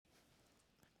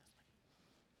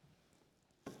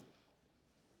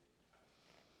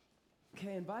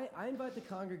Okay, I invite the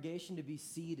congregation to be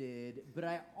seated, but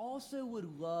I also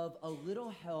would love a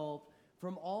little help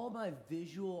from all my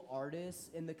visual artists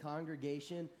in the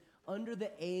congregation under the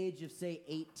age of, say,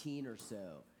 18 or so.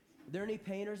 Are there any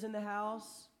painters in the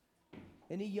house?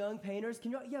 Any young painters? Can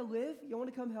you, Liv, you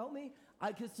want to come help me?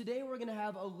 Because today we're going to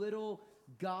have a little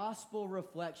gospel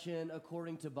reflection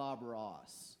according to Bob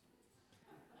Ross.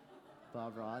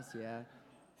 Bob Ross, yeah.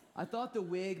 I thought the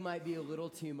wig might be a little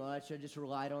too much. I just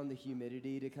relied on the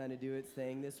humidity to kind of do its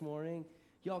thing this morning.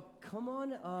 Y'all, come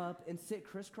on up and sit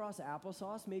crisscross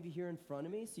applesauce maybe here in front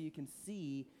of me so you can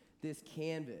see this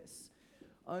canvas.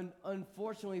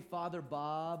 Unfortunately, Father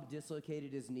Bob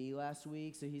dislocated his knee last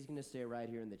week, so he's going to stay right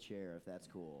here in the chair, if that's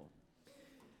cool.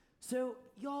 So,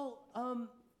 y'all,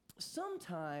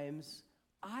 sometimes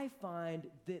I find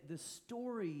that the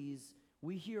stories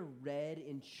we hear read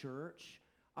in church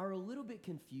are a little bit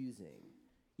confusing.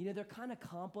 You know, they're kind of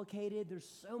complicated. There's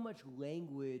so much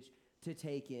language to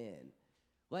take in.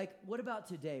 Like, what about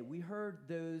today? We heard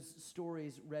those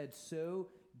stories read so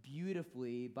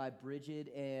beautifully by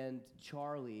Bridget and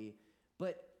Charlie,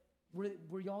 but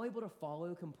were y'all able to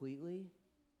follow completely?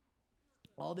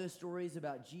 All those stories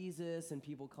about Jesus and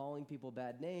people calling people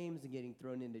bad names and getting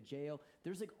thrown into jail.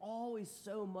 There's like always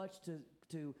so much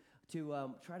to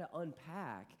try to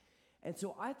unpack. And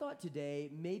so I thought today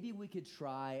maybe we could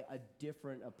try a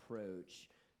different approach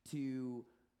to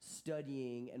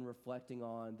studying and reflecting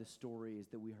on the stories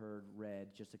that we heard read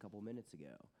just a couple minutes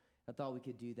ago. I thought we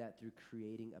could do that through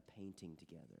creating a painting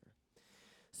together.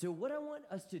 So what I want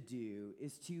us to do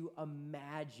is to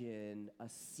imagine a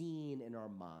scene in our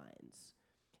minds.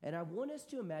 And I want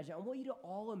you to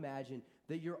all imagine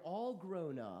that you're all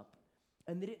grown up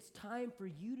and that it's time for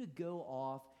you to go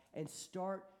off and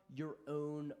start your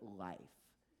own life,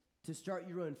 to start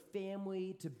your own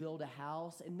family, to build a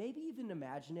house, and maybe even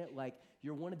imagine it like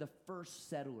you're one of the first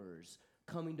settlers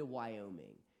coming to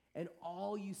Wyoming, and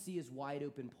all you see is wide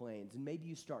open plains, and maybe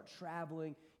you start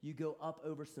traveling, you go up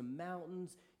over some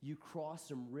mountains, you cross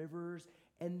some rivers,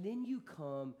 and then you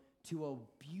come to a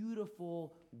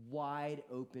beautiful, wide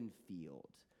open field.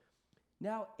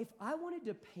 Now, if I wanted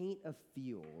to paint a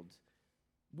field,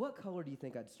 what color do you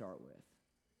think I'd start with?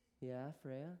 Yeah,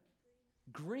 Freya?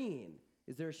 Green.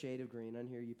 Is there a shade of green on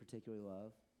here you particularly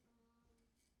love?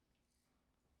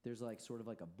 There's like sort of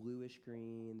like a bluish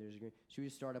green. There's green. Should we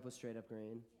just start up with straight up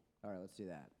green? All right, let's do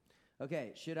that.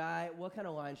 Okay, what kind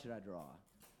of line should I draw?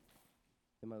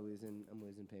 I'm losing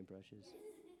paintbrushes.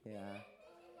 Yeah.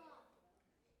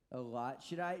 A lot.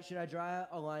 Should I draw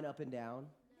a line up and down?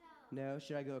 No.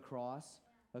 Should I go across?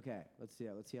 Okay, let's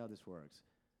see how this works.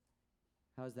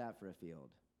 How's that for a field?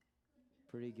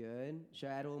 Pretty good. Should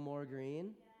I add a little more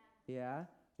green? Yeah.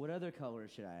 What other color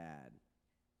should I add?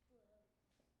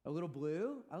 A little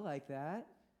blue? I like that.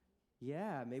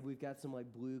 Yeah, maybe we've got some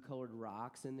like blue colored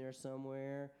rocks in there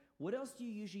somewhere. What else do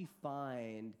you usually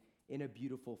find in a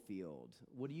beautiful field?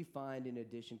 What do you find in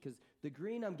addition? Because the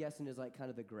green, I'm guessing, is like kind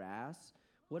of the grass.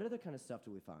 What other kind of stuff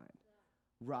do we find?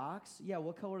 Rocks? Yeah,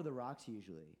 what color are the rocks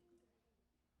usually?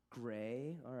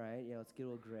 Gray. All right, yeah, let's get a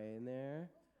little gray in there.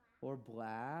 Or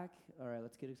black. All right,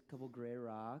 let's get a couple gray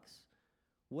rocks.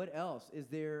 What else?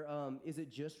 Is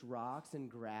it just rocks and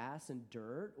grass and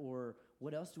dirt? Or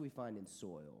what else do we find in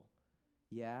soil?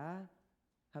 Yeah?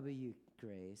 How about you,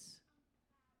 Grace?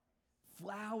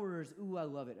 Flowers. Ooh, I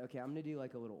love it. Okay, I'm going to do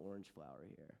like a little orange flower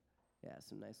here. Yeah,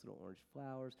 some nice little orange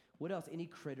flowers. What else? Any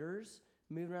critters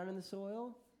moving around in the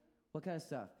soil? What kind of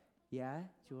stuff? Yeah,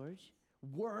 George?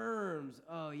 Worms.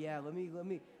 Oh, yeah, let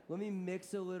me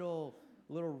mix a little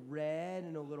red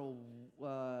and a little,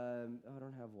 I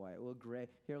don't have white, a little gray.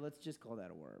 Here, let's just call that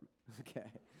a worm.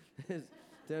 Okay.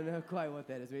 Don't know quite what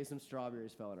that is. Maybe some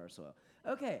strawberries fell in our soil.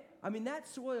 Okay. I mean, that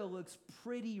soil looks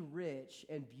pretty rich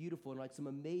and beautiful, and like some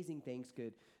amazing things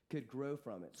could grow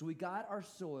from it. So we got our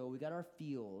soil, we got our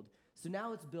field. So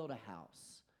now let's build a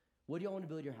house. What do y'all want to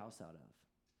build your house out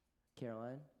of?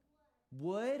 Caroline?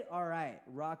 Wood? All right.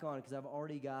 Rock on, because I've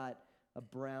already got a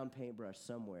brown paintbrush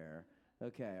somewhere.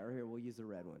 Okay, or here, we'll use the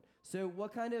red one. So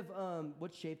what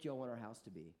shape do y'all want our house to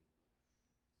be?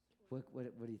 What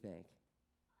do you think?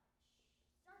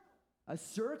 A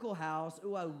circle house.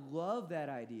 Ooh, I love that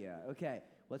idea. Okay,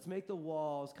 let's make the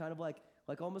walls kind of like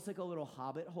almost like a little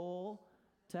hobbit hole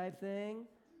type thing.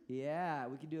 Yeah,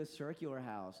 we could do a circular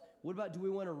house. What about, do we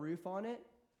want a roof on it?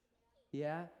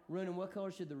 Yeah? Ronan, what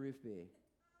color should the roof be?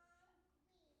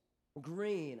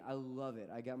 Green. I love it.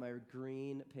 I got my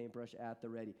green paintbrush at the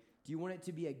ready. Do you want it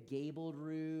to be a gabled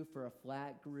roof or a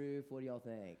flat roof? What do y'all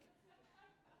think?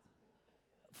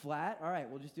 Flat? All right,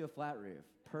 we'll just do a flat roof.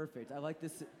 Perfect. I like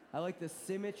this. I like the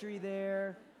symmetry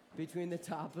there. between the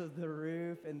top of the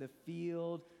roof and the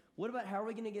field. What about how are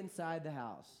we going to get inside the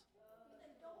house?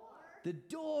 The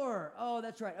door. Oh,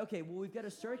 that's right. Okay, well, we've got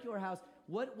a circular house.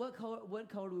 What color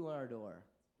do we want our door?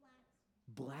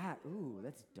 Black. Ooh,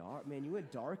 that's dark. Man, you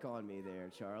went dark on me there,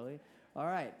 Charlie. All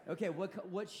right. Okay,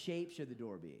 what shape should the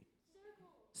door be?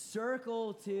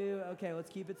 Circle too. Okay, let's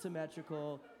keep it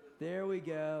symmetrical. There we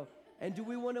go. And do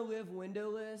we want to live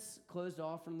windowless, closed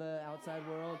off from the outside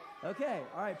world? Okay,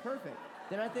 all right, perfect.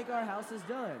 Then I think our house is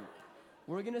done.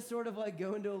 We're going to sort of like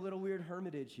go into a little weird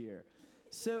hermitage here.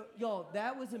 So, y'all,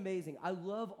 that was amazing. I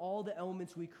love all the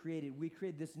elements we created. We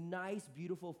created this nice,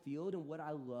 beautiful field, and what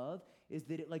I love is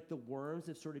that like the worms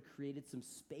have sort of created some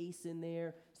space in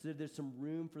there so that there's some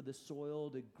room for the soil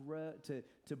to grow,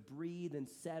 to breathe and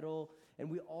settle. And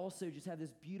we also just have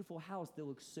this beautiful house that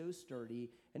looks so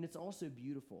sturdy, and it's also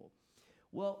beautiful.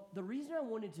 Well, the reason I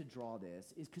wanted to draw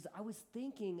this is because I was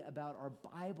thinking about our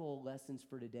Bible lessons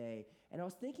for today, and I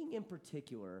was thinking in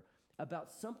particular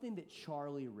about something that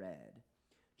Charlie read.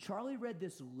 Charlie read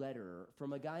this letter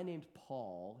from a guy named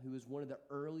Paul, who was one of the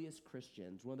earliest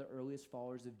Christians, one of the earliest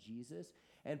followers of Jesus,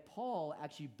 and Paul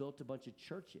actually built a bunch of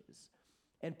churches.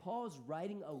 And Paul is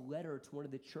writing a letter to one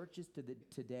of the churches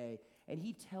today, and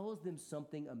he tells them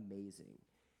something amazing.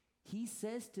 He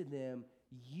says to them,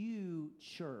 you,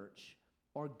 church,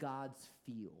 are God's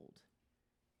field,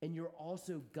 and you're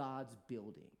also God's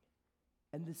building.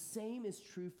 And the same is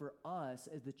true for us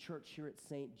as the church here at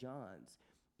St. John's.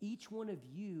 Each one of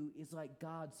you is like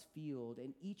God's field,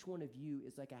 and each one of you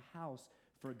is like a house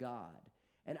for God.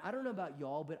 And I don't know about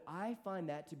y'all, but I find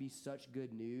that to be such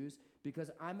good news because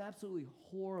I'm absolutely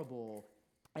horrible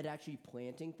at actually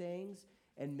planting things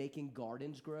and making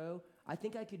gardens grow. I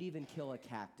think I could even kill a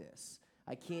cactus.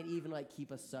 I can't even like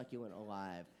keep a succulent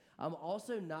alive. I'm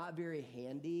also not very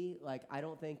handy. Like, I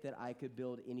don't think that I could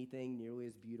build anything nearly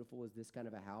as beautiful as this kind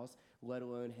of a house, let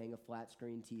alone hang a flat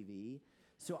screen TV.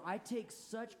 So I take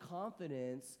such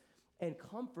confidence and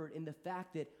comfort in the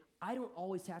fact that I don't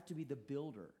always have to be the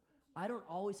builder. I don't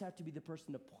always have to be the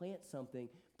person to plant something,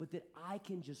 but that I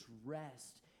can just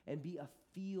rest and be a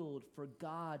field for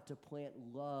God to plant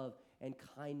love and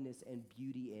kindness and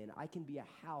beauty in. I can be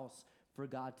a house for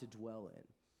God to dwell in.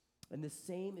 And the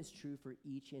same is true for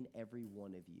each and every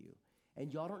one of you.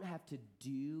 And y'all don't have to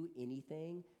do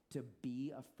anything to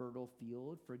be a fertile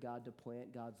field for God to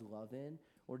plant God's love in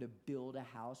or to build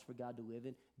a house for God to live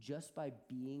in. Just by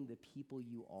being the people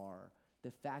you are,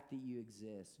 the fact that you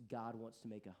exist, God wants to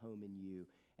make a home in you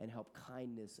and help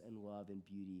kindness and love and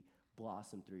beauty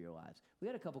blossom through your lives. We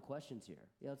got a couple questions here.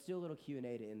 Yeah, let's do a little Q&A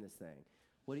to end this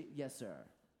thing. Yes, sir.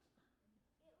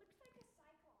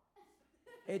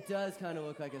 It does kind of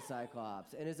look like a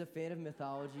cyclops. And as a fan of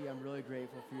mythology, I'm really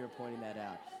grateful for your pointing that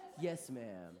out. Yes,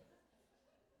 ma'am.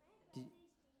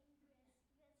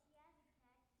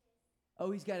 Oh,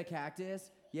 he's got a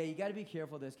cactus? Yeah, you got to be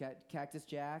careful of those Cactus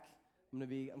Jack.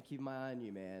 I'm keeping my eye on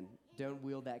you, man. Don't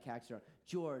wield that cactus around.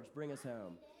 George, bring us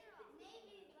home.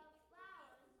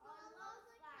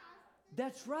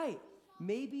 That's right.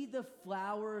 Maybe the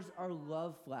flowers are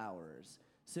love flowers.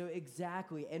 So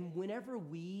exactly, and whenever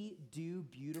we do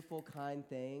beautiful, kind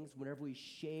things, whenever we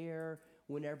share,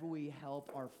 whenever we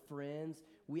help our friends,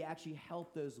 we actually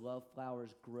help those love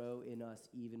flowers grow in us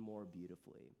even more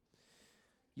beautifully.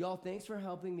 Y'all, thanks for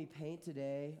helping me paint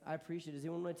today. I appreciate it. Does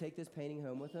anyone want to take this painting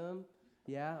home with them?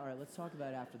 Yeah? All right, let's talk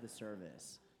about it after the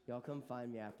service. Y'all come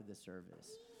find me after the service.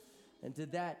 And to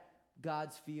that,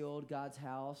 God's field, God's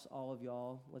house, all of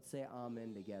y'all, let's say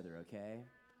amen together, okay?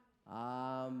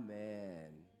 Amen.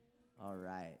 All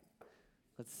right.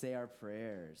 Let's say our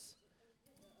prayers.